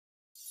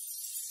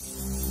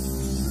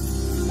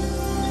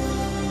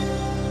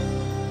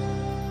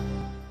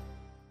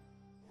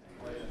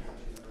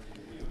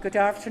Good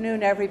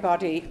afternoon,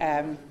 everybody.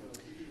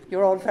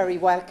 You're all very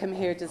welcome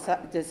here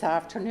this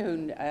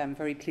afternoon. I'm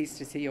very pleased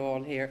to see you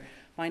all here.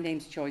 My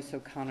name's Joyce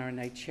O'Connor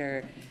and I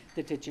chair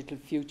the Digital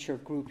Future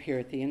group here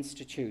at the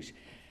Institute.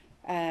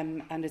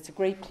 And it's a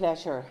great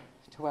pleasure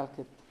to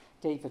welcome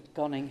David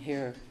Gunning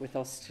here with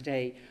us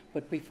today.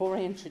 But before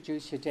I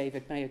introduce you,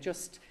 David, may I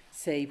just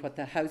say what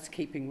the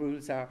housekeeping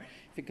rules are.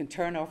 If you can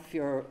turn off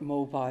your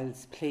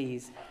mobiles,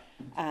 please.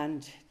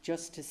 And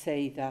just to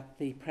say that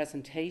the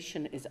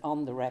presentation is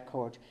on the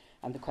record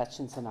and the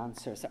questions and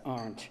answers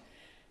aren't.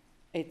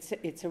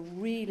 It's a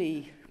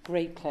really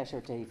great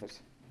pleasure, David,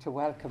 to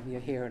welcome you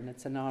here, and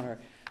it's an honour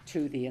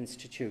to the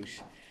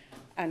Institute.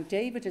 And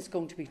David is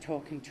going to be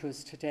talking to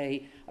us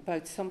today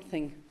about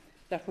something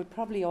that we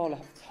probably all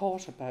have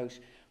thought about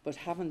but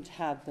haven't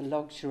had the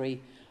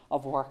luxury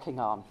of working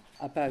on,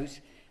 about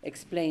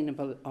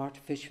explainable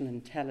artificial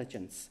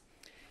intelligence.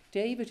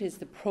 David is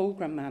the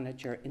Programme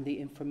Manager in the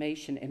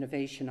Information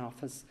Innovation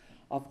Office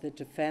of the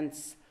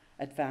Defence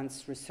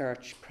Advanced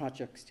Research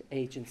Projects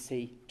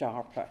Agency,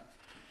 DARPA.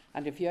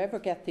 And if you ever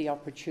get the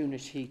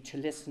opportunity to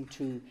listen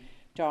to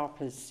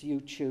DARPA's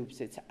YouTubes,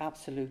 it's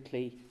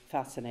absolutely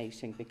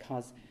fascinating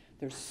because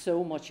there's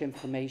so much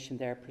information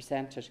there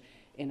presented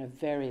in a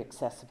very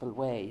accessible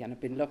way. And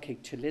I've been lucky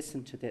to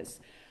listen to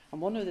this.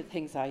 And one of the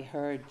things I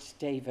heard,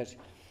 David,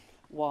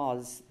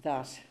 was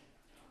that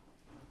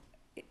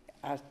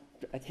at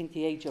I think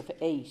the age of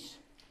 8,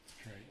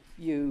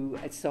 you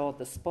saw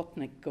the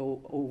Sputnik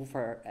go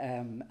over,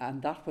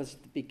 and that was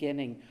the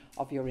beginning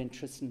of your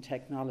interest in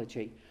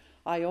technology.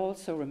 I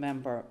also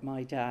remember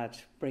my dad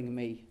bringing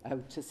me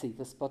out to see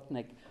the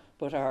Sputnik,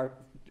 but our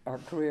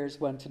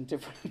careers went in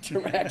different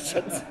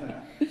directions.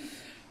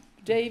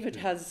 David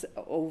has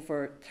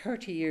over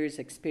 30 years'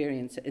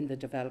 experience in the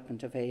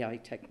development of AI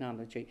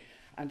technology,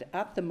 and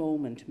at the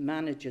moment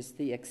manages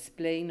the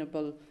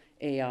explainable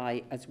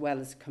AI as well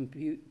as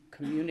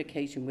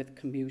communicating with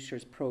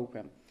computers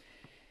program.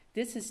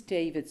 This is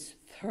David's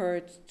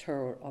third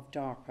tour of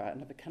DARPA,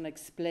 and I can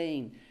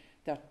explain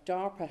that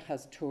DARPA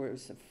has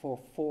tours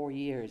for 4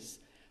 years.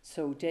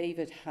 So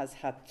David has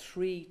had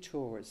 3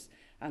 tours,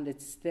 and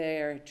it's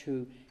there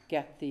to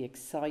get the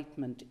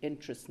excitement,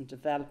 interest and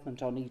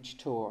development on each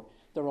tour.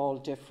 They're all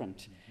different.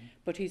 Mm-hmm.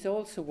 But he's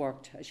also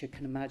worked, as you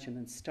can imagine,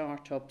 in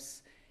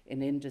startups,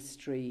 in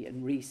industry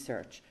and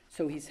research.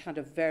 So he's had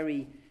a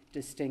very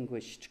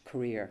distinguished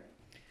career.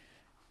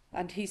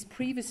 And he's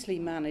previously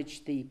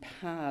managed the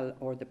PAL,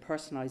 or the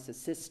personalised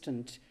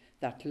assistant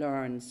that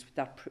learns,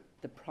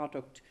 the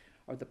product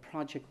or the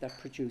project that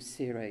produced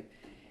Siri.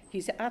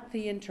 He's at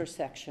the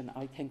intersection,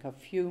 I think, of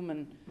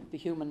the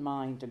human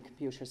mind and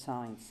computer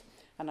science.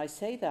 And I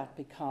say that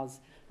because,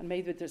 and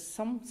maybe there's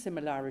some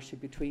similarity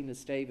between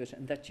us, David,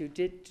 and that you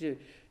did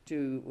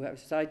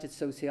as I did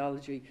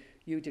sociology,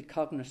 you did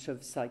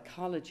cognitive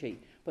psychology,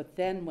 but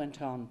then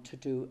went on to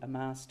do a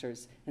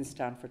master's in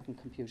Stanford in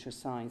computer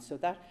science. So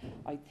that,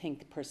 I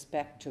think,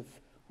 perspective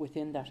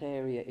within that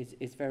area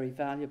is very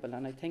valuable,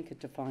 and I think it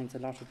defines a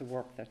lot of the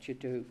work that you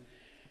do.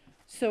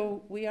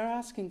 So we are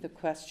asking the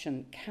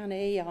question, can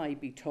AI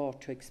be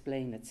taught to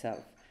explain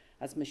itself?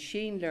 As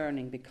machine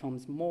learning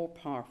becomes more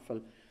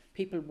powerful,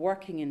 people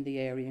working in the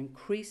area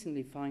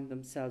increasingly find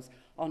themselves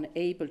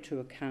unable to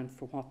account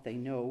for what they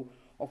know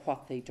or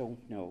what they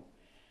don't know.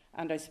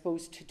 And I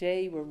suppose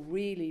today we're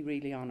really,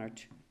 really honoured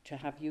to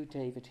have you,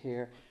 David,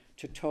 here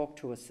to talk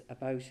to us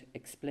about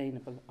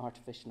explainable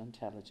artificial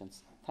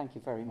intelligence. Thank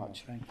you very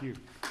much. Thank you.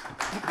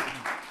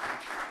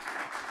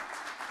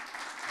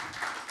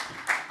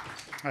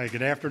 Hi,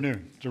 good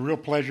afternoon. It's a real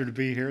pleasure to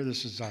be here.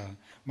 This is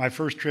my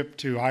first trip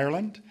to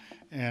Ireland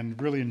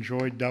and really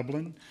enjoyed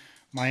Dublin.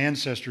 My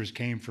ancestors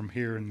came from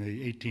here in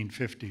the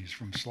 1850s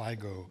from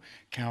Sligo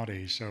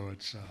County, so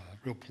it's a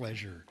real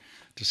pleasure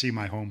to see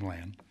my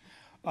homeland.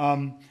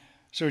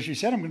 So as you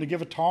said, I'm going to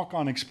give a talk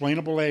on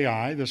explainable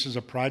AI. This is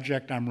a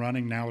project I'm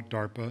running now at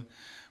DARPA.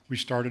 We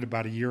started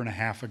about 1.5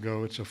 years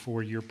ago. It's a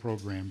 4-year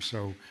program,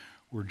 so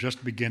we're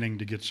just beginning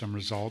to get some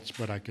results,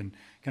 but I can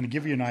kind of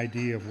give you an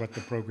idea of what the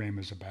program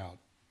is about.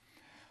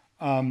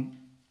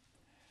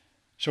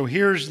 So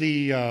here's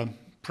the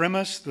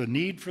premise, the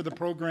need for the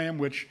program,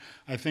 which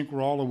I think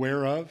we're all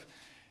aware of,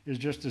 is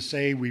just to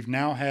say we've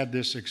now had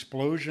this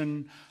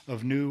explosion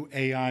of new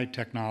AI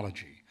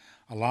technology.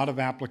 A lot of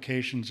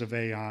applications of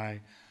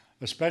AI,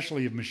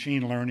 especially of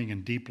machine learning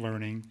and deep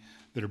learning,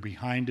 that are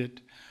behind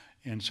it.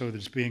 And so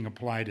it's being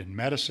applied in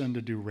medicine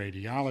to do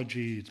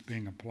radiology. It's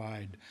being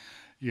applied,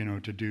 to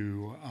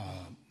do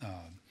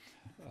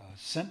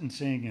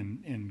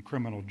sentencing in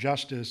criminal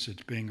justice.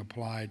 It's being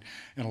applied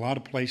in a lot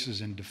of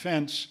places in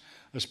defense,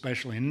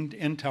 especially in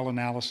intel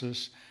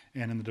analysis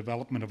and in the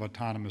development of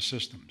autonomous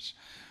systems.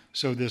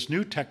 So this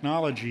new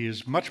technology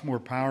is much more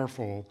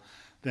powerful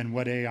than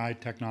what AI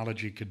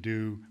technology could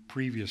do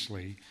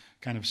previously.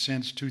 Kind of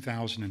since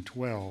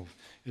 2012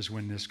 is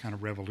when this kind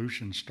of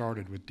revolution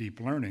started with deep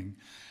learning.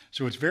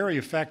 So it's very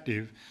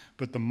effective,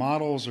 but the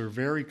models are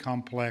very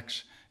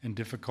complex and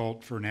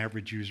difficult for an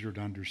average user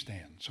to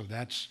understand. So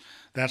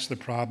that's the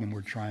problem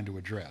we're trying to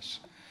address.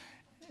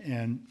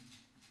 And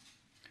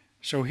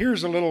So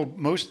here's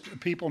most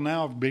people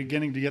now are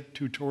beginning to get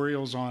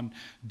tutorials on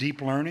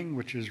deep learning,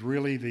 which is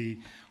really the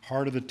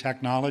heart of the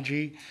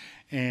technology.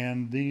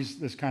 And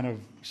this kind of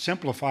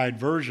simplified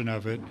version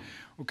of it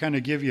will kind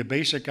of give you a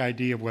basic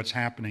idea of what's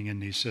happening in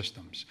these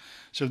systems.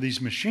 So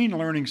these machine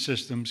learning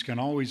systems can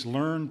always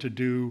learn to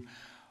do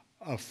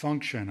a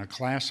function, a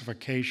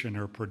classification,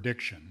 or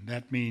prediction.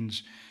 That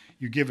means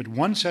you give it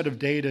one set of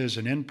data as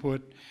an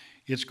input,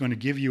 it's going to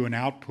give you an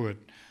output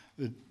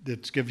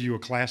that gives you a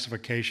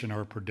classification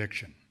or a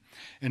prediction.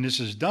 And this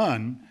is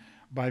done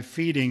by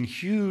feeding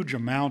huge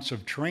amounts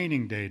of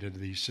training data to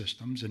these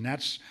systems, and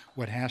that's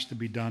what has to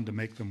be done to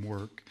make them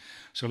work.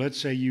 So let's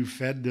say you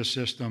fed the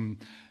system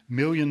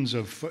millions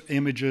of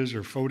images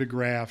or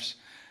photographs,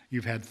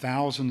 you've had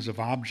thousands of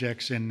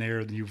objects in there,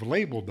 and you've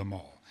labeled them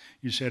all.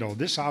 You said, oh,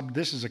 this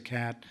is a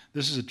cat,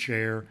 this is a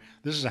chair,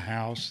 this is a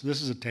house,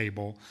 this is a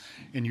table,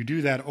 and you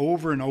do that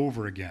over and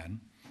over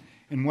again.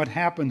 And what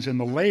happens in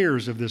the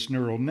layers of this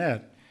neural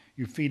net,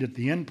 you feed it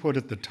the input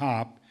at the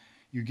top,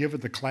 you give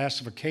it the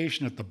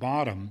classification at the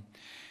bottom,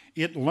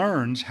 it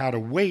learns how to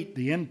weight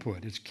the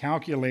input. It's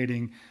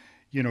calculating,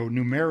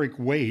 numeric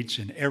weights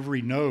in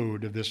every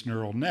node of this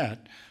neural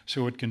net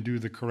so it can do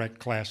the correct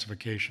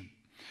classification.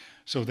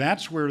 So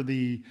that's where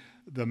the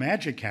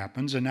magic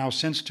happens, and now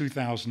since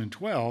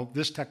 2012,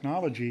 this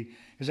technology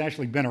has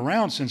actually been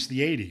around since the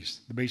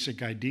 80s, the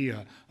basic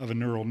idea of a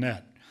neural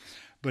net.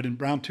 But in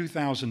around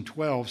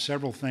 2012,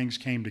 several things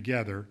came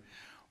together.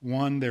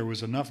 One, there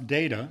was enough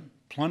data,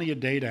 plenty of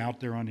data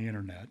out there on the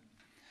internet.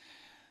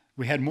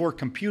 We had more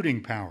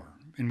computing power,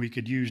 and we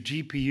could use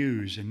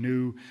GPUs and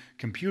new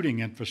computing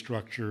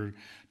infrastructure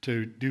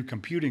to do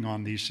computing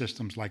on these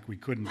systems like we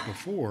couldn't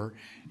before,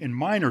 and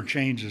minor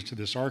changes to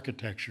this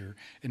architecture.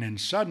 And then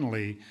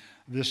suddenly,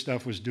 this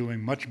stuff was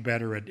doing much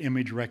better at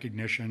image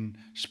recognition,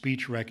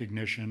 speech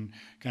recognition,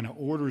 kind of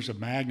orders of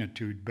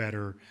magnitude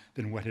better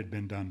than what had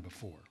been done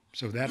before.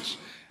 So that's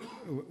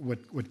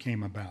what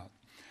came about.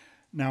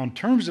 Now, in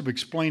terms of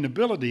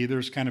explainability,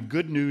 there's kind of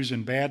good news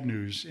and bad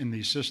news in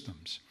these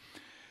systems.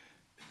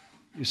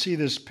 You see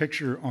this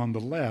picture on the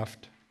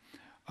left,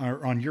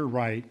 or on your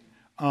right.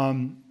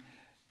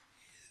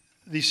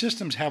 These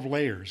systems have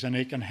layers, and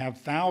they can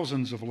have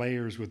thousands of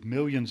layers with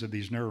millions of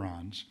these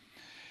neurons.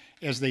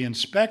 As they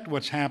inspect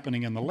what's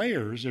happening in the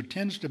layers, there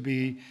tends to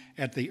be,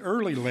 at the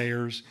early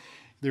layers,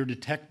 they're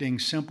detecting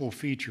simple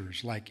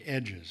features like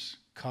edges,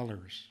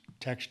 colors,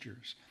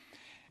 textures.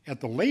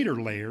 At the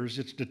later layers,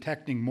 it's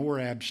detecting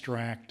more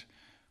abstract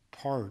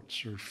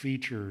parts or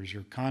features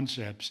or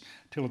concepts,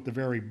 till at the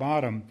very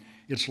bottom,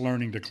 it's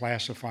learning to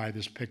classify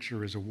this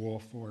picture as a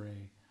wolf or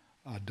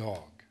a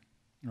dog,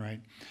 right?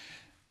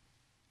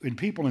 When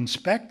people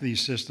inspect these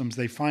systems,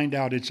 they find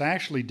out it's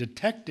actually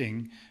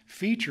detecting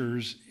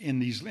features in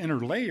these inner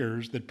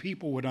layers that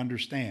people would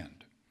understand.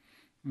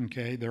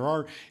 Okay,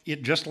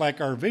 just like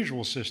our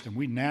visual system,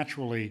 we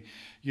naturally,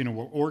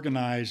 will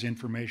organize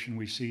information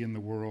we see in the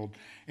world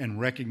and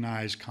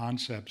recognize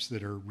concepts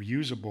that are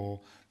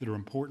reusable, that are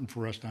important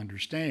for us to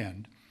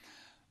understand.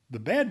 The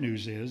bad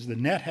news is the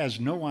net has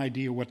no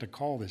idea what to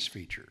call this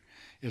feature.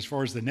 As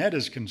far as the net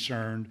is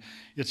concerned,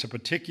 it's a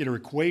particular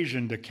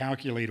equation to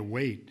calculate a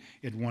weight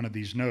at one of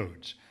these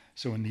nodes.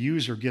 So when the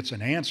user gets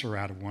an answer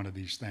out of one of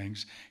these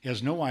things, he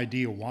has no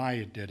idea why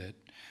it did it.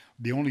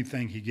 The only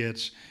thing he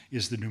gets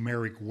is the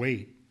numeric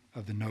weight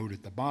of the node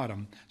at the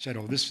bottom. Said,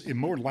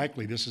 more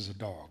likely this is a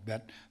dog.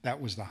 That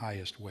was the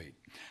highest weight.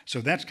 So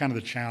that's kind of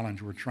the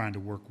challenge we're trying to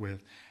work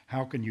with.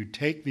 How can you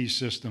take these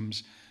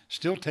systems,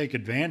 still take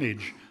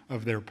advantage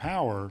of their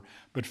power,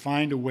 but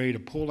find a way to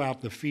pull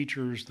out the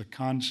features, the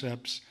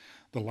concepts,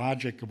 the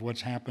logic of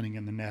what's happening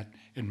in the net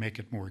and make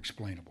it more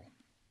explainable.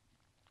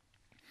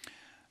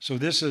 So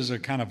this is a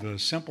kind of a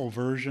simple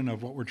version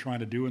of what we're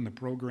trying to do in the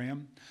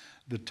program.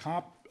 The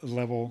top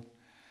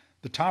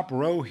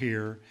row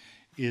here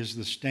is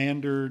the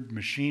standard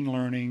machine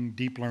learning,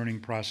 deep learning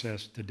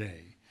process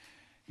today.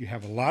 You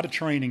have a lot of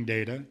training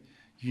data.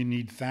 You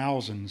need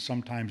thousands,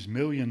 sometimes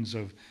millions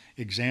of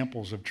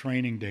examples of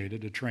training data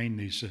to train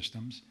these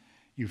systems.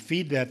 You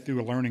feed that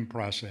through a learning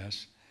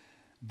process.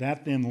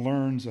 That then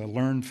learns a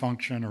learn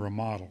function or a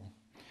model.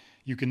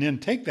 You can then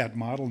take that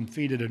model and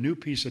feed it a new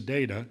piece of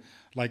data,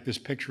 like this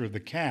picture of the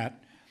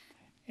cat,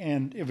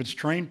 and if it's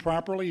trained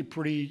properly,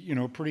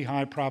 pretty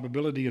high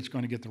probability it's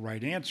going to get the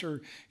right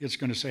answer. It's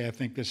going to say, I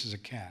think this is a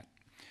cat.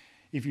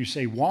 If you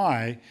say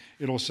why,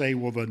 it'll say,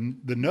 well,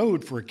 the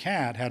node for a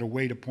cat had a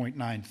weight of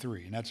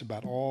 0.93, and that's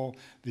about all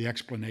the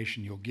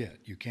explanation you'll get.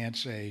 You can't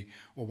say,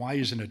 well, why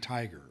isn't it a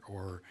tiger?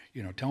 Or,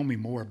 tell me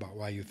more about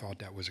why you thought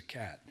that was a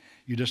cat.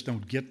 You just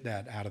don't get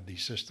that out of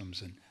these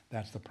systems, and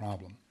that's the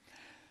problem.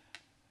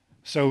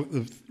 So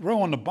the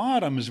row on the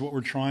bottom is what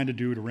we're trying to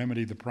do to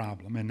remedy the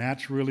problem, and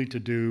that's really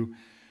to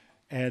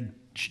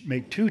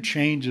make two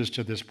changes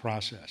to this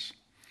process.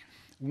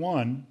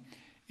 One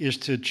is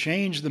to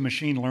change the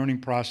machine learning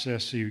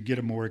process so you get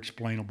a more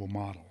explainable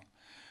model.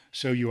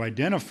 So you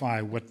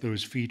identify what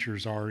those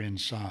features are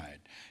inside.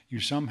 You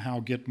somehow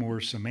get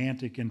more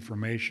semantic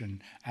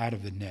information out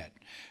of the net.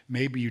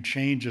 Maybe you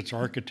change its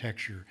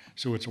architecture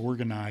so it's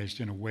organized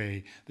in a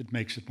way that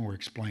makes it more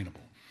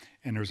explainable.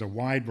 And there's a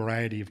wide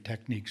variety of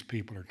techniques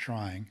people are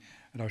trying,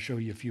 and I'll show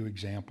you a few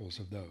examples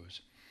of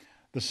those.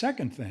 The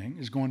second thing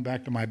is, going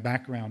back to my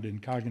background in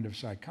cognitive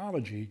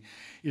psychology,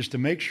 is to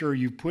make sure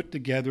you put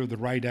together the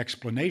right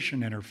explanation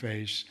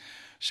interface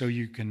so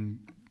you can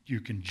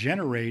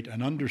generate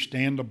an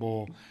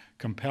understandable,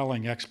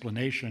 compelling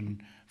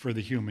explanation for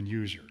the human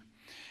user.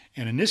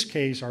 And in this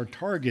case, our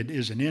target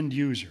is an end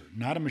user,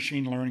 not a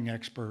machine learning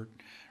expert,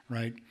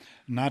 right?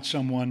 Not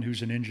someone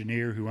who's an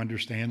engineer who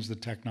understands the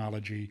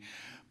technology,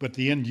 but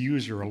the end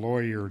user, a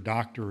lawyer, a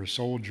doctor, a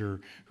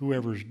soldier,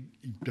 whoever's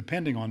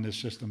depending on this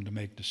system to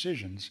make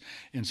decisions,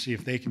 and see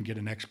if they can get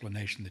an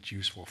explanation that's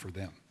useful for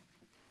them.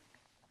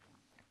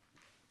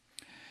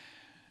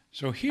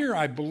 So here,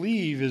 I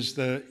believe, is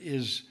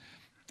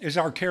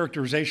our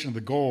characterization of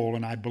the goal,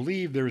 and I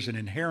believe there's an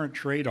inherent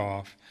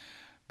trade-off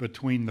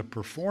between the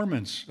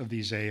performance of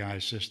these AI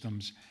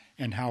systems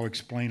and how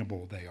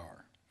explainable they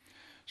are.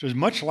 So it's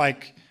much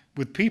like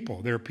with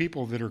people. There are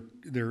people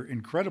they're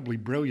incredibly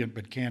brilliant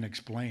but can't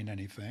explain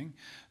anything.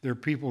 There are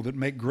people that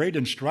make great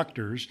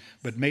instructors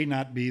but may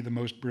not be the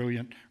most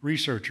brilliant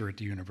researcher at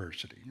the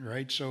university,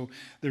 right? So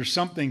there's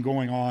something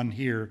going on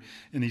here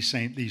in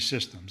these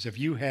systems. If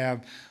you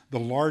have the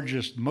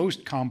largest,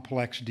 most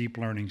complex deep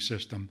learning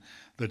system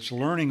that's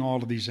learning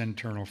all of these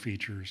internal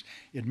features,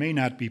 it may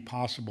not be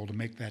possible to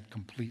make that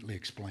completely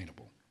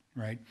explainable,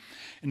 right?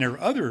 And there are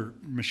other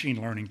machine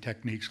learning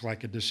techniques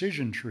like a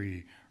decision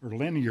tree or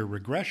linear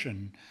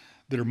regression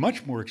that are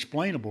much more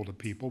explainable to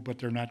people, but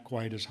they're not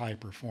quite as high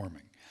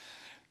performing.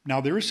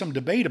 Now, there is some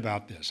debate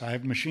about this. I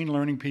have machine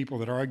learning people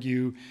that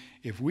argue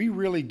if we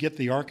really get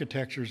the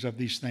architectures of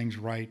these things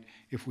right,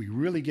 if we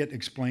really get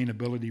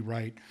explainability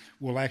right,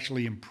 we'll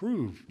actually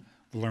improve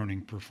the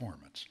learning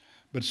performance.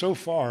 But so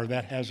far,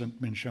 that hasn't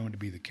been shown to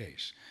be the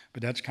case.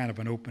 But that's kind of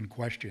an open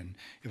question.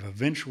 If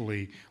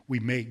eventually we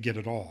may get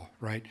it all,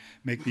 right?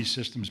 Make these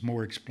systems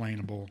more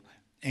explainable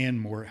and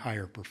more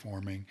higher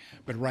performing.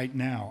 But right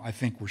now, I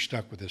think we're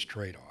stuck with this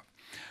trade-off.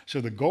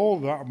 So the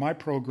goal of my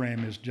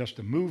program is just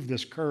to move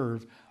this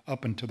curve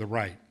up and to the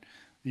right.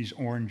 These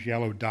orange,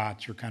 yellow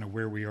dots are kind of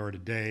where we are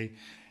today.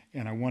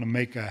 And I want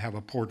to have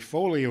a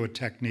portfolio of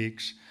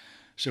techniques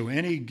so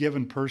any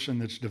given person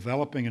that's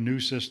developing a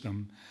new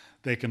system,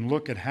 they can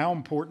look at how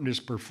important is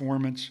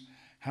performance,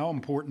 how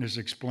important is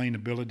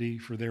explainability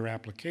for their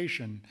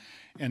application,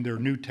 and there are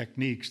new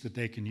techniques that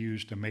they can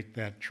use to make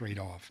that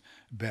trade-off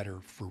better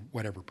for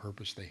whatever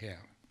purpose they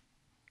have.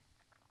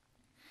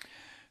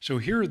 So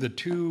here are the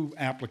two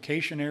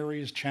application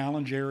areas,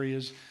 challenge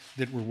areas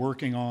that we're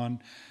working on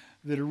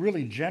that are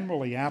really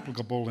generally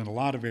applicable in a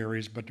lot of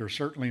areas, but they're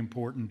certainly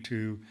important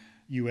to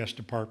U.S.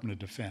 Department of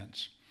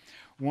Defense.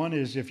 One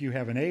is if you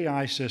have an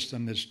AI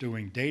system that's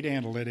doing data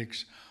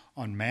analytics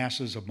on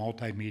masses of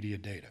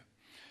multimedia data.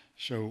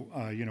 So,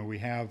 we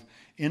have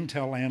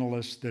Intel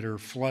analysts that are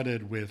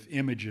flooded with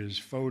images,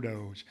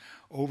 photos,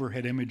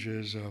 overhead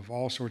images of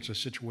all sorts of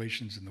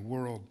situations in the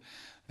world.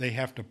 They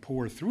have to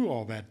pour through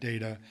all that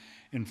data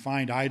and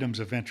find items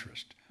of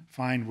interest,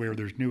 find where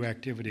there's new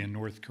activity in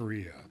North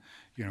Korea,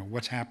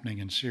 what's happening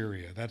in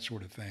Syria, that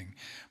sort of thing.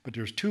 But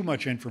there's too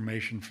much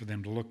information for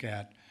them to look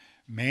at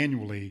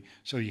manually,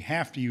 so you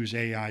have to use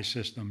AI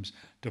systems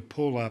to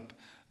pull up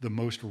the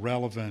most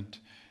relevant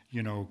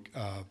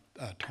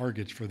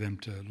targets for them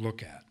to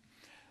look at.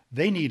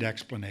 They need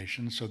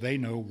explanations so they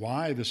know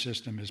why the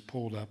system has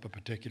pulled up a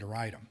particular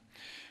item.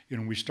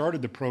 When we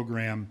started the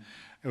program,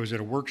 I was at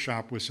a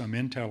workshop with some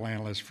Intel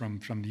analysts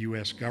from the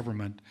U.S.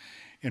 government,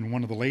 and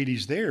one of the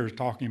ladies there is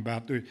talking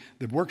about the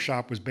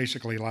workshop was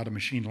basically a lot of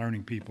machine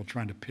learning people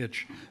trying to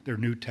pitch their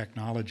new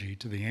technology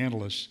to the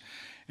analysts.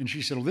 And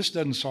she said, well, this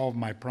doesn't solve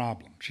my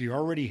problem. She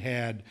already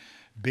had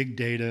big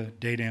data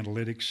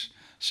analytics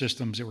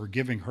systems that were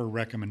giving her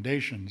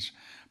recommendations,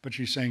 but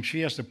she's saying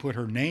she has to put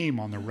her name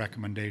on the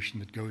recommendation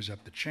that goes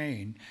up the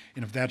chain,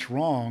 and if that's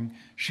wrong,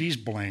 she's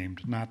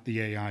blamed, not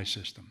the AI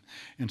system.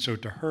 And so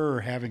to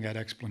her, having that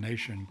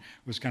explanation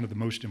was kind of the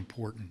most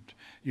important,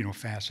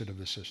 facet of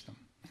the system.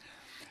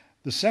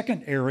 The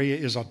second area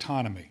is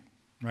autonomy,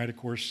 right? Of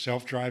course,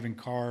 self-driving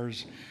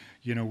cars,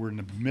 we're in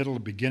the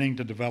beginning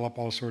to develop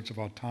all sorts of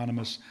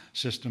autonomous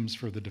systems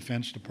for the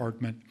Defense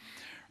Department,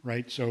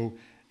 right? So,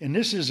 and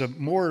this is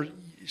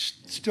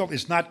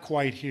it's not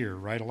quite here,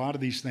 right? A lot of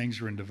these things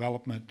are in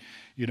development.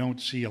 You don't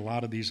see a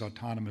lot of these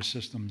autonomous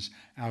systems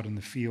out in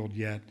the field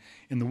yet.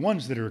 And the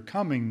ones that are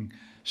coming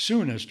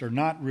soonest are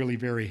not really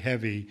very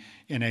heavy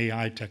in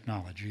AI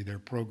technology. They're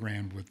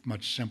programmed with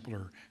much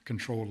simpler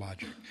control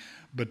logic.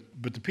 But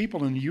the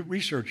people in the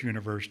research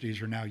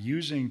universities are now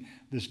using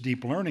this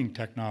deep learning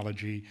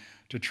technology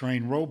to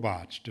train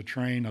robots, to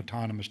train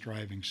autonomous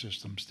driving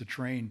systems, to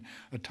train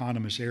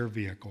autonomous air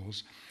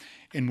vehicles.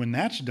 And when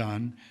that's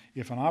done,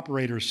 if an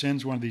operator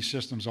sends one of these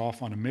systems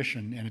off on a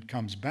mission and it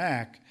comes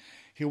back,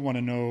 he'll want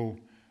to know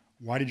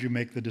Why did you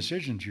make the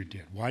decisions you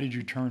did? Why did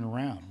you turn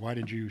around? Why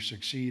did you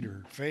succeed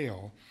or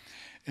fail?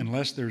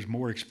 Unless there's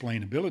more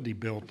explainability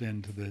built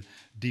into the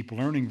deep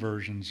learning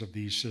versions of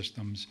these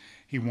systems,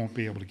 he won't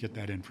be able to get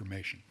that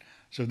information.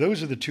 So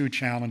those are the two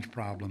challenge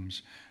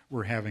problems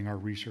we're having our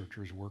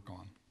researchers work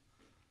on.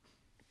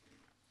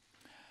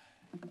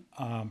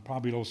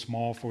 Probably a little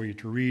small for you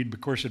to read.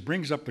 Of course, it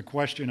brings up the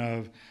question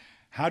of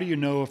how do you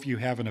know if you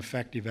have an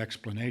effective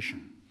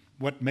explanation?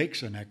 What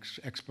makes an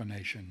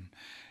explanation,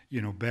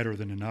 better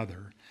than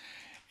another?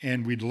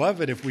 And we'd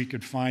love it if we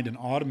could find an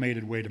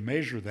automated way to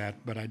measure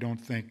that, but I don't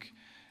think,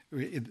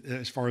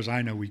 as far as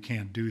I know, we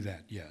can't do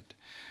that yet.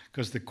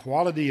 Because the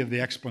quality of the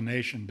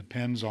explanation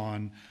depends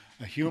on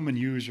a human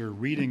user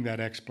reading that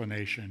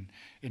explanation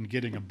and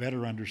getting a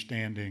better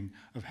understanding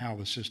of how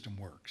the system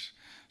works.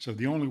 So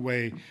the only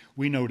way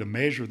we know to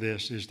measure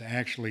this is to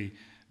actually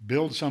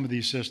build some of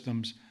these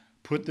systems,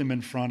 put them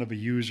in front of a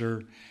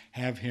user,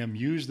 have him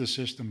use the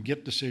system,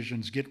 get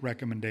decisions, get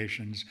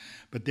recommendations,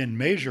 but then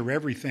measure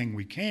everything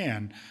we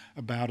can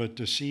about it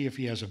to see if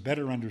he has a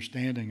better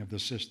understanding of the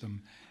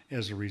system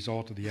as a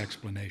result of the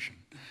explanation.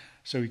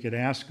 So you could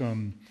ask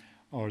them,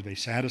 are they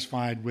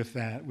satisfied with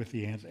that, with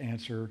the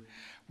answer?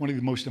 One of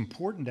the most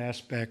important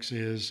aspects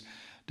is,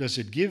 does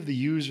it give the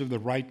user the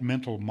right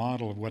mental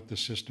model of what the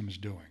system is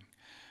doing?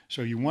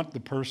 So you want the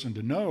person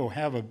to know,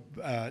 have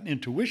an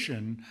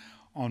intuition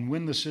on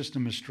when the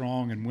system is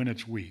strong and when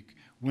it's weak.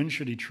 When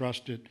should he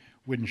trust it?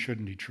 When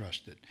shouldn't he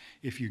trust it?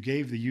 If you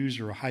gave the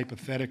user a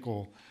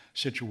hypothetical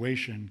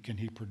situation, can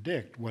he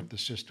predict what the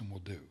system will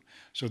do?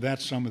 So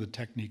that's some of the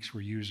techniques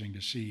we're using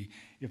to see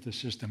if the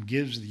system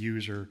gives the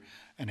user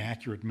an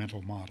accurate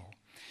mental model.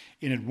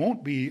 And it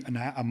won't be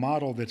a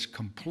model that's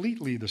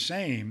completely the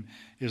same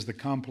as the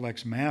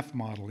complex math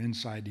model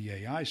inside the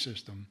AI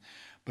system,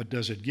 but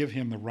does it give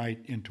him the right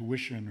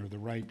intuition or the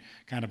right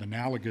kind of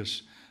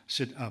analogous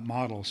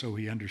model so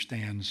he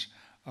understands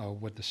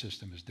what the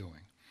system is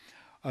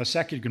doing?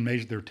 Second, you can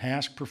measure their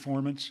task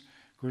performance.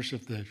 Of course,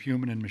 if the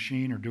human and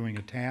machine are doing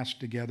a task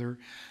together,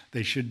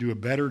 they should do a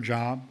better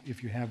job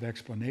if you have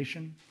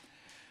explanation.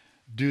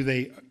 Do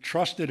they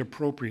trust it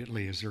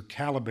appropriately? Is there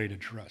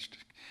calibrated trust?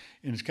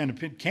 And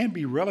it can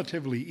be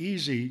relatively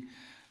easy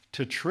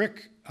to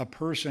trick a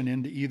person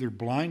into either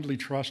blindly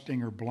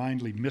trusting or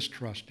blindly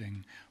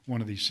mistrusting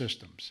one of these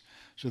systems.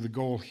 So the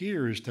goal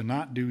here is to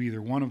not do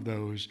either one of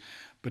those,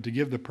 but to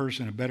give the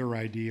person a better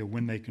idea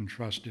when they can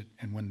trust it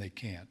and when they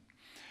can't.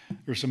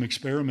 There's some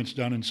experiments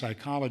done in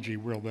psychology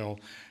where they'll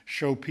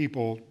show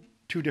people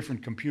two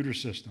different computer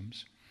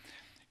systems.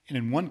 And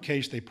in one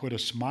case, they put a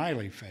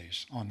smiley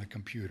face on the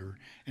computer,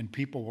 and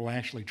people will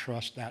actually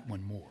trust that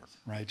one more,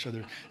 right? So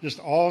there's just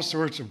all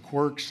sorts of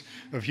quirks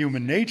of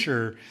human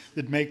nature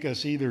that make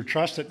us either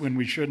trust it when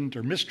we shouldn't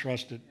or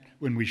mistrust it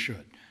when we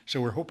should. So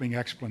we're hoping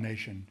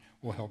explanation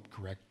will help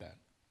correct that.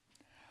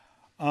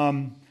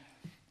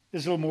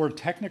 This is a little more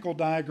technical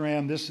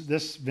diagram.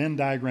 This Venn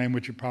diagram,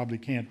 which you probably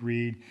can't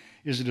read,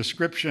 is a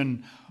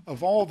description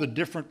of all the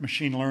different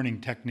machine learning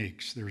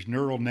techniques. There's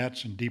neural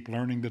nets and deep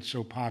learning that's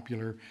so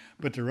popular,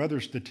 but there are other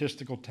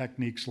statistical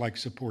techniques like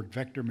support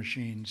vector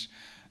machines.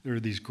 There are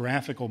these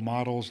graphical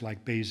models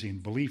like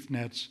Bayesian belief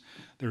nets.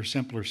 There are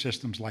simpler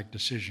systems like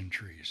decision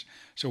trees.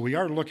 So we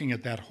are looking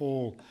at that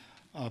whole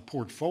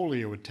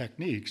portfolio of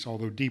techniques,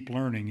 although deep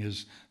learning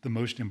is the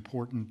most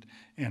important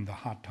and the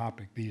hot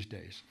topic these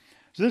days.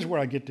 So this is where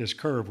I get this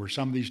curve where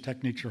some of these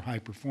techniques are high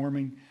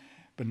performing,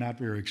 but not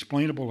very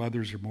explainable.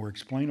 Others are more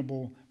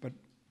explainable, but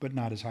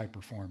not as high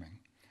performing.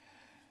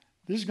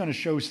 This is going to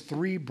show us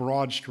three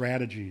broad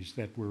strategies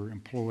that we're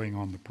employing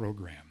on the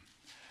program.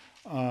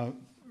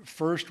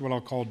 First, what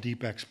I'll call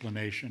deep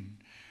explanation,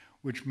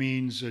 which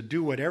means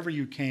do whatever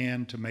you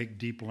can to make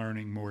deep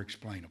learning more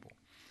explainable.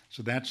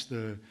 So that's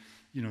the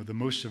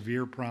most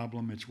severe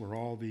problem. It's where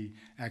all the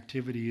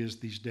activity is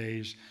these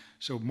days.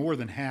 So more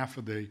than half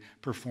of the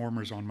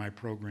performers on my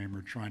program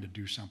are trying to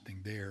do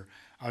something there.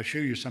 I'll show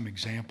you some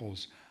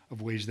examples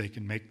of ways they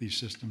can make these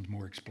systems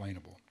more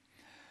explainable.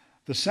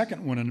 The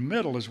second one in the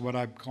middle is what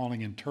I'm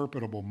calling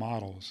interpretable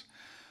models.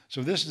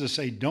 So this is to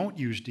say, don't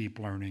use deep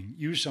learning.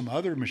 Use some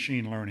other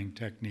machine learning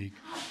technique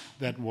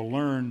that will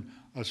learn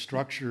a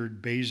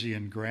structured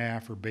Bayesian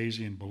graph or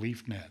Bayesian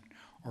belief net,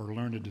 or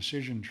learn a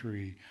decision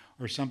tree,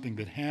 or something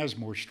that has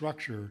more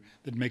structure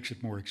that makes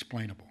it more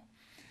explainable.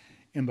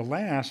 And the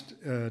last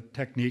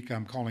technique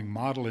I'm calling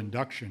model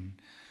induction.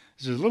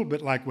 This is a little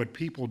bit like what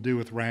people do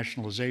with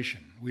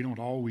rationalization. We don't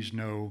always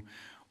know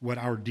what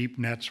our deep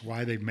nets,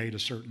 why they've made a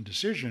certain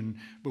decision,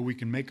 but we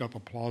can make up a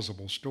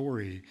plausible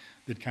story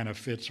that kind of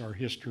fits our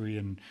history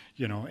and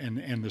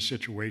the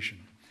situation.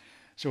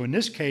 So in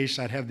this case,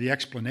 I'd have the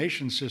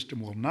explanation system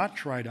will not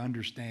try to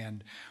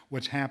understand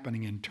what's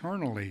happening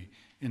internally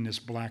in this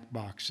black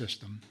box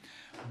system,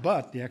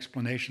 but the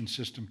explanation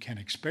system can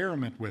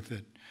experiment with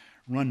it,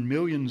 run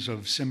millions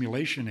of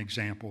simulation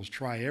examples,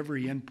 try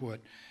every input,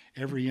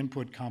 every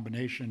input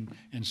combination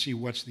and see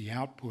what's the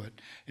output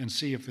and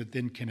see if it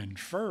then can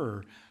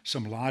infer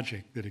some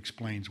logic that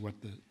explains what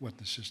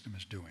the system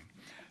is doing.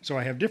 So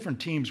I have different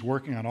teams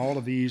working on all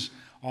of these,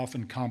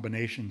 often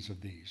combinations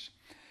of these.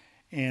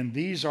 And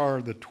these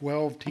are the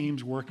 12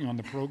 teams working on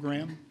the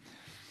program.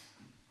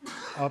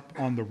 Up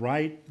on the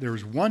right,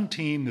 there's one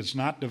team that's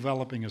not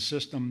developing a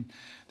system.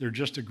 They're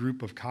just a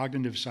group of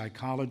cognitive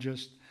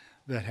psychologists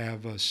that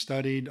have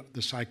studied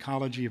the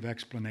psychology of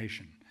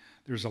explanation.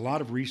 There's a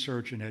lot of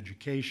research in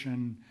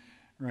education,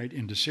 right,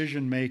 in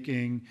decision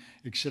making,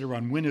 et cetera,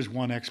 on when is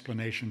one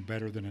explanation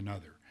better than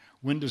another?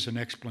 When does an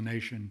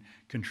explanation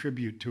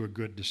contribute to a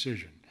good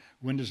decision?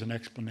 When does an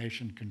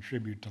explanation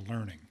contribute to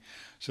learning?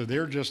 So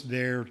they're just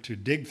there to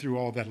dig through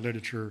all that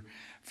literature,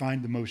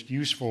 find the most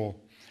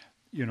useful,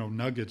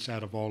 nuggets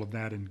out of all of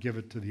that and give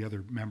it to the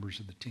other members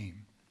of the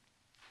team.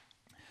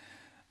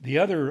 The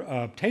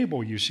other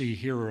table you see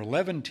here are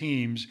 11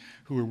 teams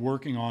who are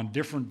working on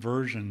different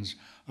versions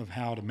of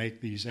how to make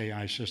these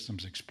AI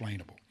systems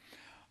explainable.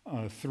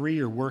 3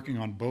 are working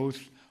on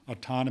both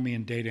autonomy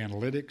and data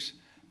analytics.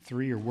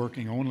 3 are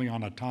working only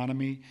on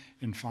autonomy,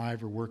 and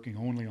 5 are working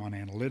only on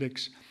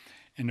analytics.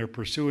 And they're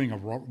pursuing a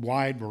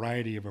wide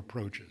variety of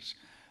approaches.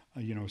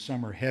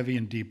 Some are heavy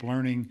in deep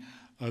learning.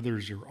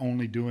 Others are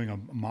only doing a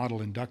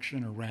model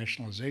induction or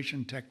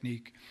rationalization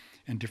technique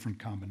and different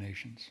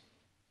combinations.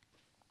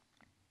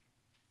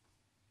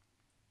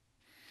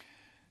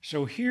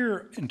 So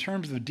here, in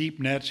terms of the deep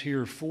nets,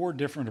 here are 4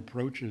 different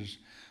approaches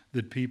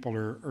that people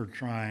are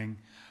trying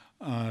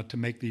to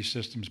make these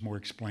systems more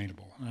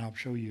explainable. And I'll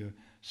show you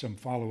some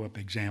follow-up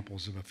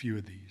examples of a few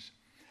of these.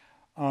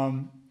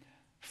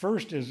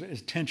 First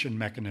is tension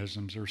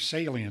mechanisms, or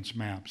salience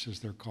maps, as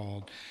they're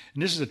called.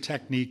 And this is a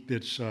technique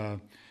that's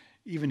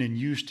even in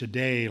use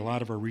today. A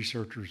lot of our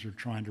researchers are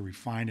trying to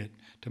refine it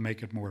to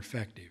make it more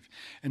effective.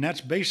 And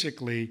that's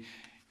basically,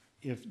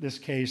 if this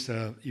case,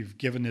 you've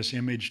given this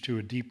image to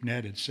a deep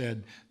net, it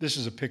said, this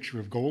is a picture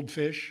of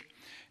goldfish.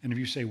 And if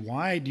you say,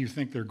 why do you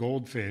think they're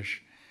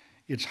goldfish?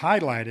 It's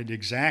highlighted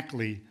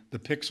exactly the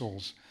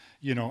pixels,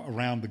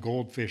 around the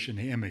goldfish in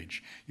the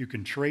image. You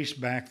can trace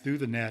back through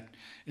the net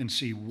and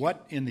see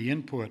what in the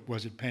input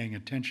was it paying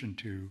attention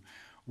to,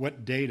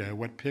 what data,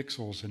 what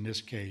pixels in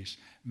this case,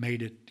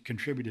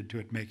 contributed to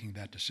it making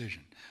that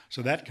decision.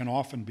 So that can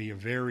often be a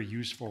very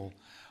useful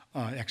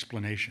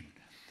explanation.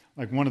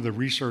 Like one of the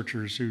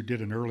researchers who did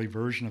an early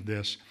version of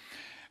this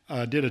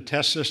did a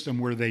test system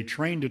where they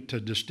trained it to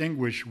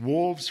distinguish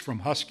wolves from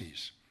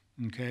huskies,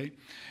 okay?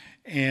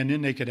 And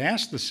then they could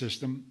ask the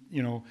system,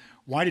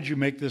 why did you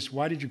make this,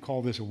 why did you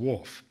call this a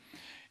wolf?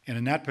 And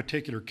in that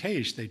particular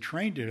case, they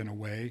trained it in a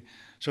way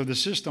so the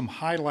system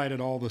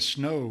highlighted all the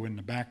snow in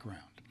the background.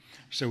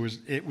 So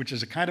which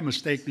is a kind of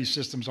mistake these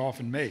systems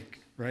often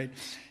make, right?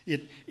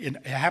 It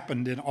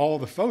happened in all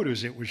the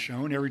photos it was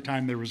shown. Every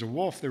time there was a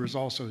wolf, there was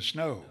also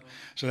snow.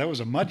 So that was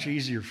a much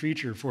easier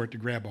feature for it to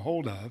grab a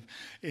hold of.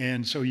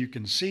 And so you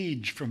can see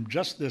from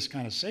just this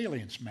kind of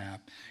salience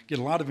map, get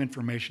a lot of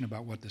information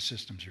about what the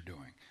systems are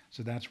doing.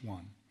 So that's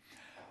one.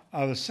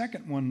 The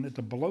second one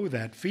below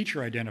that,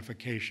 feature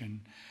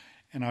identification,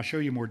 and I'll show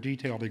you a more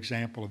detailed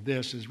example of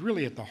this, is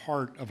really at the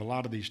heart of a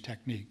lot of these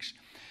techniques.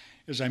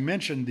 As I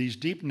mentioned, these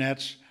deep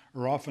nets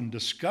are often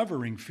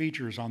discovering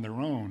features on their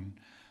own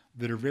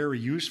that are very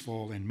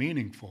useful and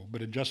meaningful,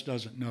 but it just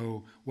doesn't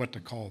know what to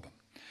call them.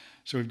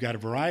 So we've got a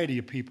variety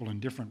of people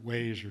in different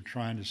ways are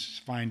trying to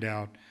find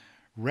out,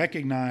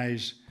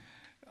 recognize,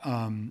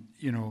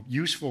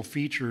 useful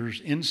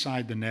features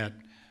inside the net,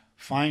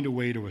 find a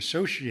way to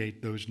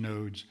associate those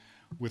nodes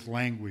with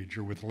language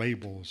or with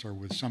labels or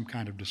with some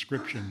kind of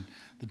description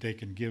that they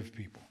can give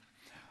people.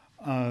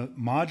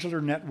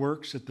 Modular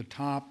networks at the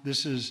top.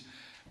 This is,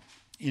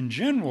 in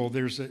general,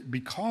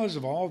 because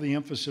of all the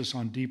emphasis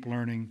on deep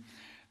learning,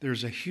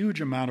 there's a huge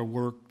amount of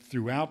work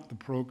throughout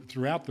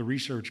the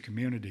research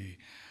community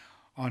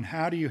on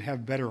how do you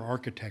have better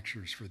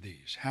architectures for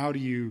these? How do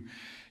you,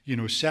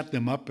 set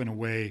them up in a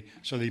way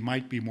so they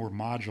might be more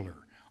modular,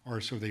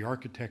 or so the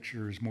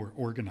architecture is more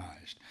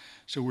organized.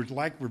 So we're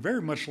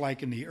very much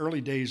like in the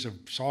early days of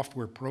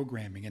software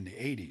programming in the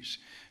 80s.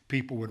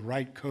 People would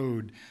write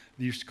code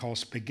they used to call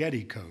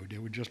spaghetti code. It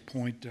would just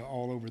point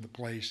all over the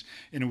place,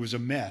 and it was a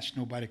mess.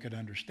 Nobody could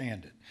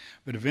understand it.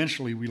 But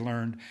eventually we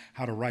learned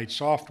how to write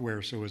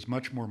software so it's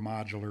much more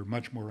modular,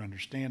 much more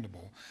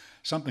understandable.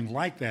 Something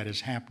like that is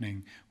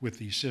happening with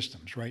these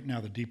systems. Right now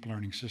the deep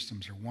learning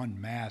systems are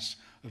one mass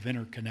of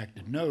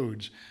interconnected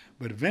nodes,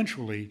 but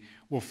eventually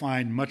we'll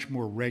find much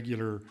more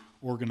regular,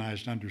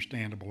 organized,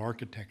 understandable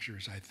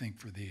architectures, I think,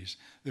 for these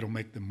that'll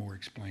make them more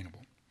explainable.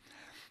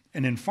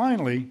 And then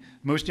finally,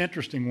 most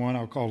interesting one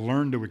I'll call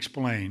learn to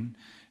explain.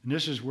 And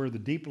this is where the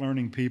deep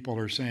learning people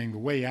are saying the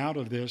way out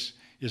of this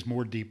is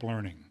more deep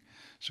learning.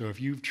 So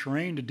if you've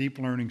trained a deep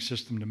learning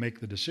system to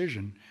make the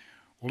decision,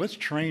 well, let's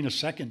train a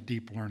second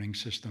deep learning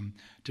system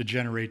to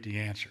generate the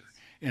answer.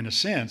 In a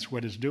sense,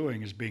 what it's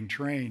doing is being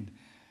trained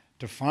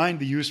to find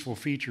the useful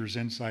features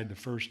inside the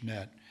first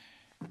net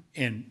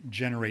and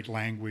generate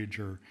language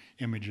or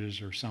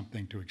images or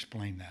something to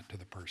explain that to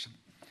the person.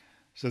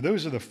 So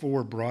those are the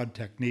four broad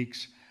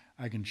techniques.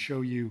 I can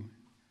show you.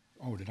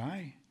 Oh, did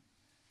I?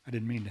 I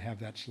didn't mean to have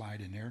that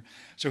slide in there.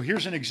 So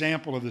here's an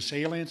example of the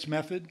salience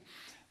method.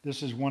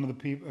 This is one of the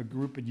people, a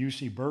group at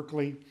UC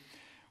Berkeley.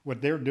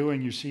 What they're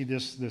doing, you see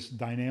this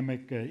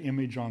dynamic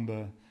image on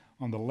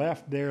the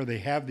left there. They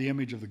have the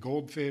image of the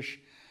goldfish.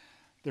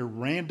 They're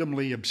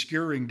randomly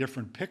obscuring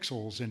different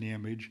pixels in the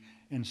image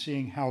and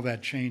seeing how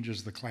that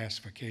changes the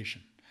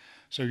classification.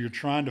 So you're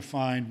trying to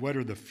find what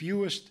are the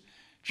fewest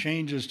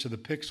changes to the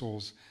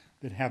pixels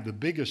that have the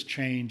biggest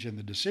change in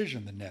the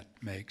decision the net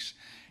makes,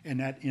 and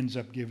that ends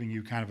up giving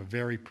you kind of a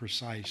very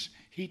precise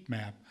heat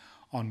map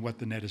on what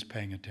the net is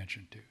paying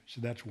attention to.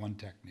 So that's one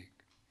technique.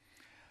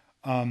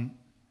 Let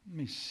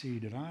me see,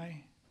 did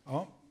I?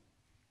 Oh,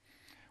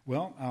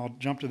 well, I'll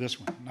jump to this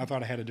one. I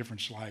thought I had a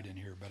different slide in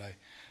here, but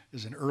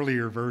there's an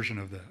earlier version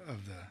of the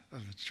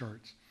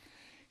charts.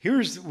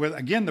 Here's,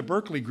 again, the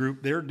Berkeley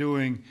group, they're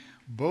doing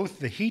both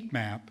the heat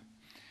map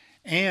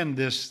and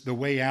the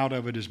way out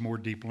of it is more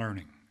deep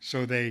learning.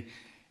 So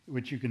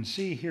what you can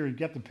see here, you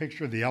get the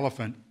picture of the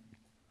elephant.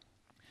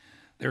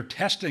 They're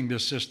testing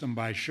this system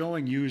by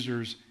showing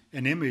users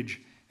an image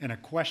and a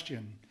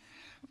question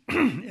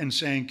and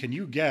saying, can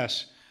you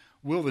guess,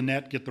 will the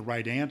net get the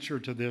right answer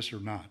to this or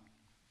not?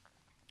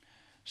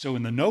 So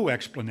in the no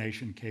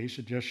explanation case,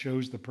 it just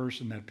shows the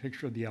person that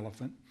picture of the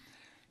elephant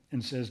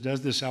and says,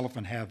 does this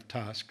elephant have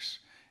tusks?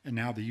 And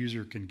now the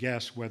user can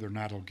guess whether or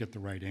not it'll get the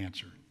right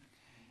answer.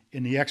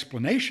 In the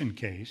explanation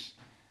case,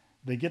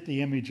 they get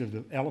the image of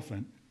the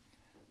elephant.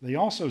 They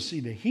also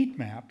see the heat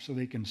map, so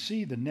they can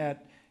see the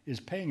net is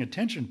paying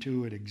attention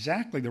to it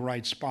exactly the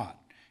right spot.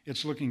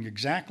 It's looking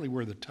exactly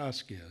where the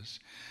tusk is.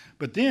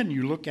 But then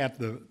you look at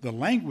the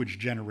language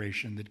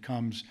generation that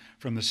comes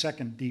from the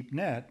second deep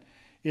net.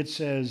 It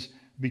says,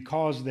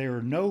 because there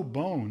are no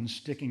bones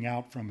sticking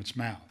out from its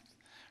mouth,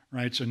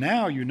 right? So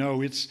now you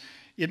know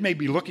it may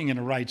be looking in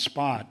the right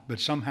spot, but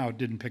somehow it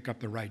didn't pick up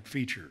the right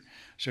feature.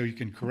 So you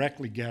can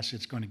correctly guess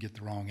it's going to get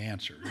the wrong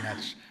answer, and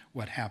that's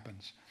what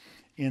happens.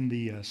 In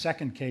the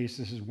second case,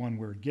 this is one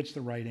where it gets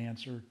the right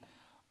answer.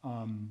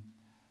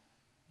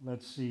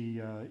 Let's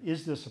see,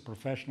 is this a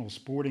professional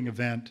sporting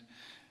event?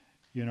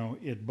 You know,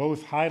 it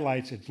both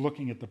highlights it's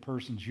looking at the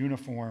person's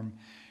uniform,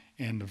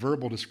 and the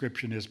verbal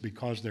description is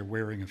because they're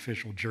wearing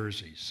official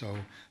jerseys. So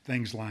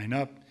things line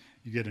up,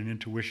 you get an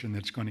intuition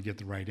that's going to get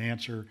the right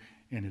answer,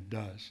 and it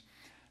does.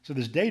 So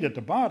this data at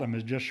the bottom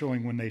is just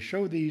showing when they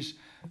show these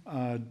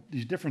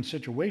different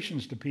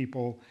situations to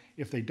people,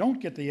 if they don't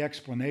get the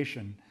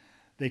explanation,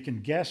 they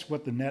can guess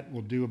what the net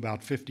will do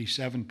about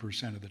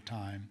 57% of the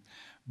time.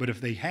 But if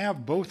they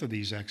have both of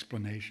these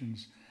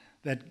explanations,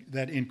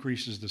 that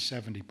increases to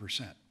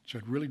 70%. So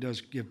it really does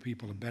give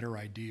people a better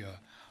idea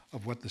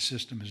of what the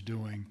system is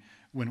doing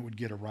when it would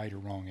get a right or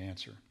wrong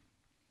answer.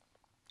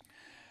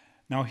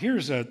 Now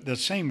here's the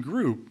same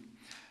group.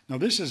 Now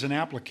this is an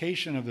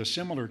application of the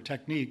similar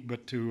technique,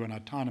 but to an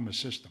autonomous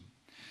system.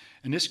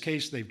 In this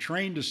case, they've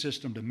trained a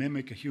system to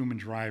mimic a human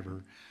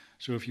driver.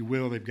 So if you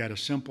will, they've got a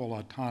simple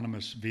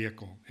autonomous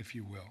vehicle, if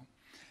you will.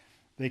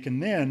 They can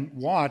then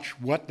watch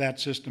what that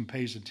system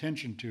pays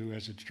attention to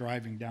as it's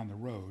driving down the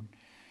road.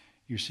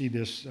 You see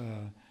this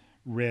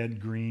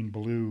red, green,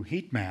 blue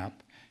heat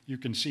map. You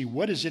can see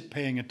what is it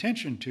paying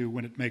attention to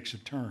when it makes a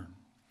turn.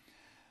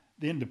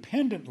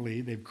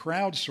 Independently, they've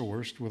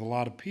crowdsourced with a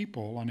lot of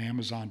people on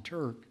Amazon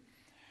Turk.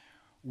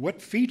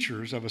 What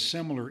features of a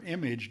similar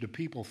image do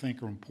people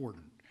think are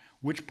important?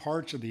 Which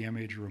parts of the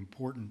image are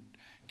important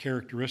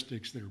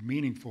characteristics that are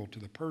meaningful to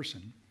the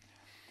person?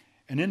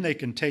 And then they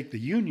can take the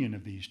union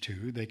of these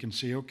two. They can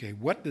see, okay,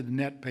 what did the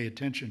net pay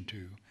attention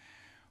to?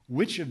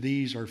 Which of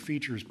these are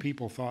features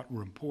people thought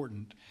were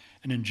important?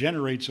 And then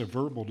generates a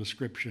verbal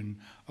description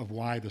of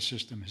why the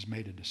system has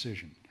made a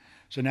decision.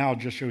 So now I'll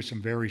just show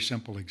some very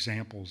simple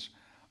examples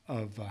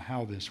of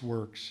how this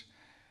works.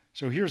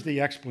 So here's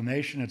the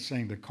explanation. It's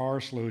saying the car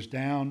slows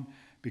down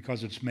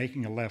because it's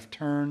making a left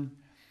turn.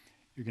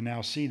 You can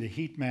now see the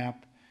heat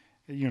map.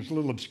 You know, it's a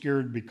little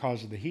obscured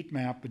because of the heat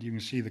map, but you can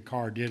see the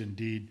car did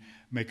indeed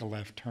make a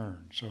left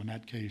turn. So in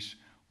that case,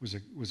 was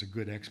a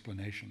good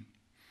explanation.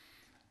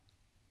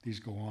 These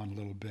go on a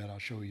little bit. I'll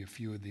show you a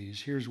few of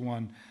these. Here's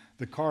one.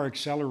 The car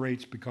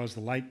accelerates because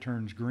the light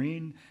turns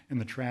green and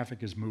the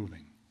traffic is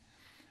moving.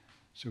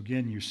 So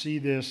again, you see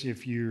this.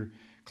 If you're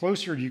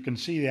closer, you can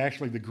see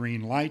actually the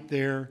green light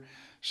there.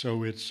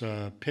 So it's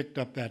picked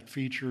up that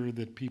feature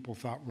that people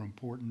thought were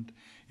important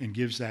and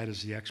gives that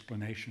as the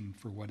explanation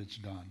for what it's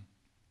done.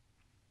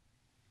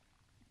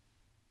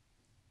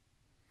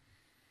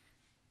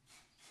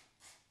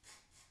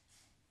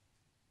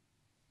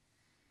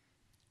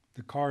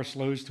 The car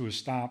slows to a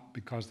stop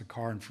because the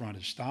car in front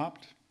is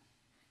stopped.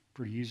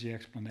 Pretty easy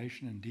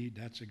explanation. Indeed,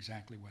 that's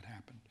exactly what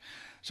happened.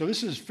 So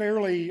this is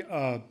fairly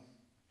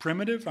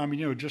primitive. I mean,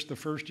 you know, just the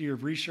first year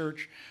of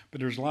research, but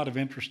there's a lot of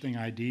interesting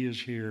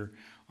ideas here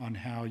on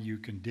how you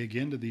can dig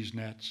into these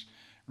nets,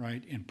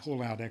 right, and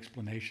pull out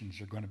explanations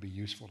that are going to be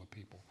useful to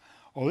people.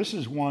 Oh, this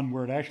is one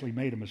where it actually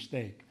made a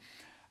mistake.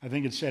 I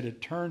think it said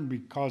it turned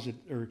because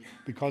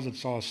it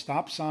saw a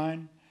stop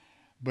sign,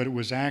 but it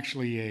was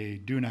actually a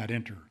do not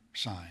enter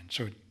sign.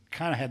 So it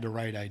kind of had the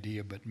right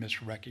idea, but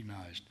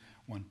misrecognized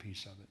one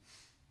piece of it.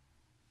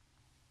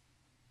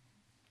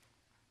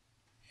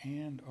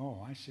 And,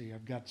 oh, I see,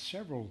 I've got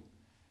several,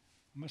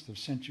 I must have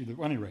sent you the,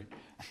 well, anyway,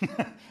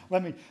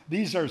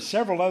 these are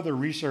several other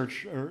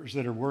researchers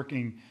that are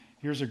working.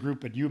 Here's a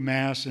group at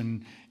UMass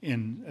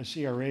in a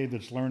CRA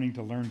that's learning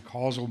to learn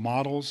causal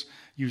models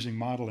using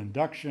model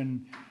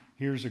induction.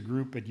 Here's a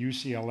group at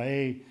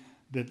UCLA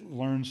that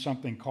learns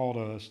something called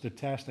a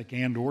stochastic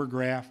and/or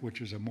graph,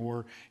 which is a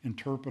more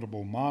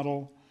interpretable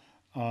model.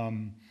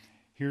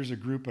 Here's a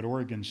group at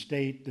Oregon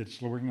State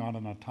that's working on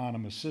an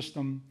autonomous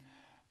system.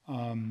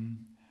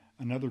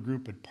 Another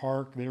group at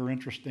Park, they're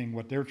interesting.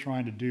 What they're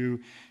trying to do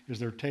is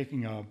they're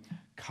taking a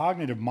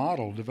cognitive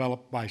model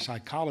developed by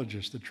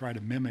psychologists that try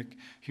to mimic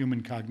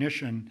human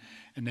cognition,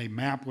 and they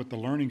map what the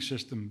learning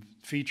system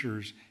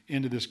features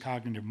into this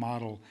cognitive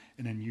model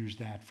and then use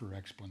that for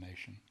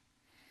explanation.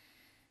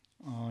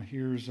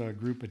 Here's a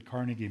group at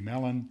Carnegie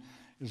Mellon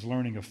is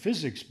learning a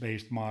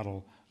physics-based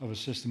model of a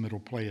system that will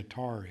play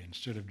Atari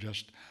instead of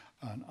just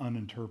an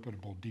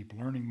uninterpretable deep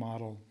learning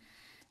model.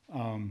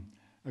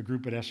 A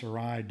group at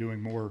SRI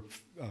doing more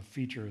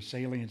feature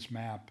salience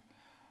map.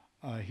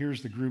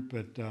 Here's the group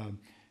at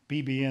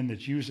BBN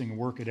that's using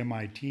work at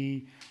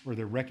MIT where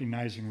they're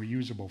recognizing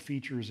reusable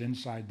features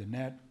inside the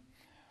net.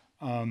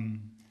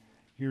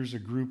 Here's a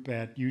group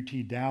at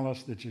UT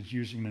Dallas that's just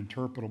using an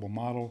interpretable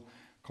model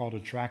called a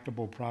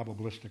tractable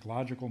probabilistic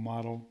logical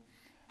model.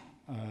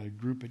 A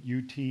group at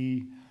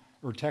UT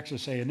or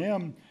Texas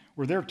A&M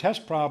where their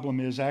test problem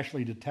is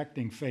actually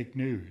detecting fake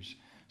news.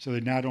 So they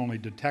not only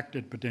detect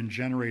it, but then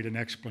generate an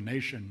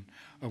explanation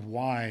of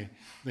why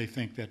they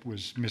think that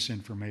was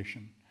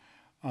misinformation.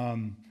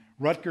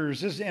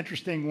 Rutgers, this is an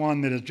interesting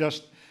one that is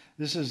just,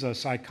 this is a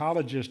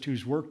psychologist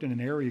who's worked in an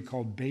area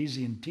called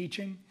Bayesian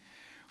teaching,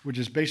 which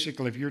is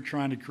basically if you're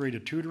trying to create a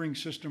tutoring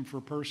system for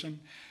a person,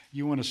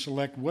 you want to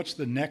select what's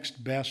the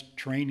next best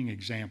training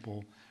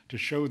example to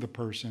show the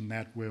person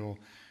that will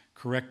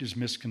correct his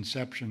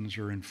misconceptions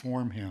or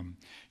inform him.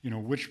 You know,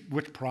 which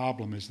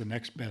problem is the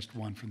next best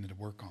one for them to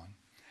work on.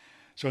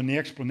 So in the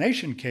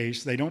explanation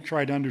case, they don't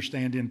try to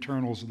understand the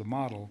internals of the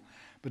model,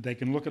 but they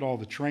can look at all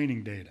the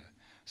training data.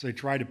 So they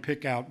try to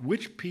pick out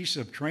which piece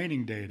of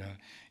training data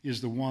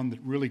is the one that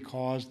really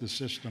caused the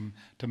system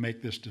to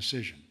make this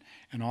decision.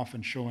 And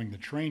often showing the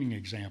training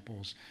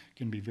examples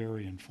can be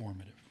very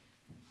informative.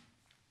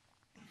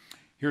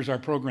 Here's our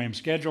program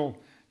schedule.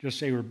 Just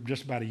say we're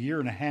just about a year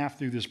and a half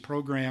through this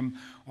program.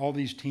 All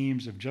these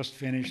teams have just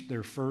finished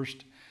their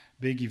first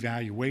big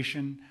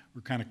evaluation.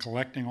 We're kind of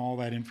collecting all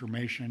that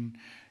information.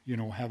 You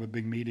know, have a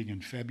big meeting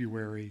in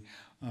February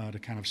to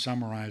kind of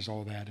summarize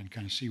all that and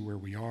kind of see where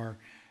we are.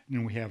 And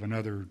then we have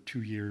another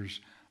 2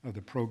 years of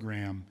the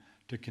program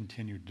to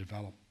continue to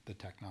develop the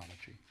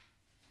technology.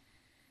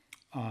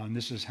 And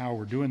this is how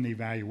we're doing the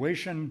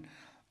evaluation.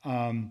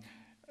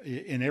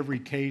 In every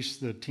case,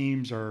 the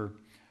teams are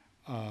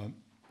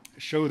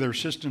show their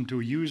system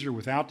to a user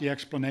without the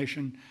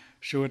explanation,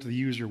 show it to the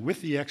user with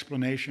the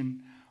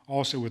explanation,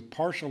 also with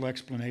partial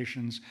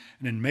explanations,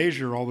 and then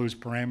measure all those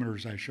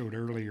parameters I showed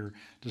earlier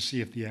to see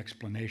if the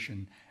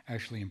explanation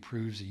actually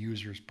improves the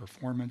user's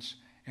performance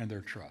and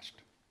their trust.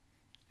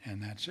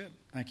 And that's it.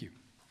 Thank you.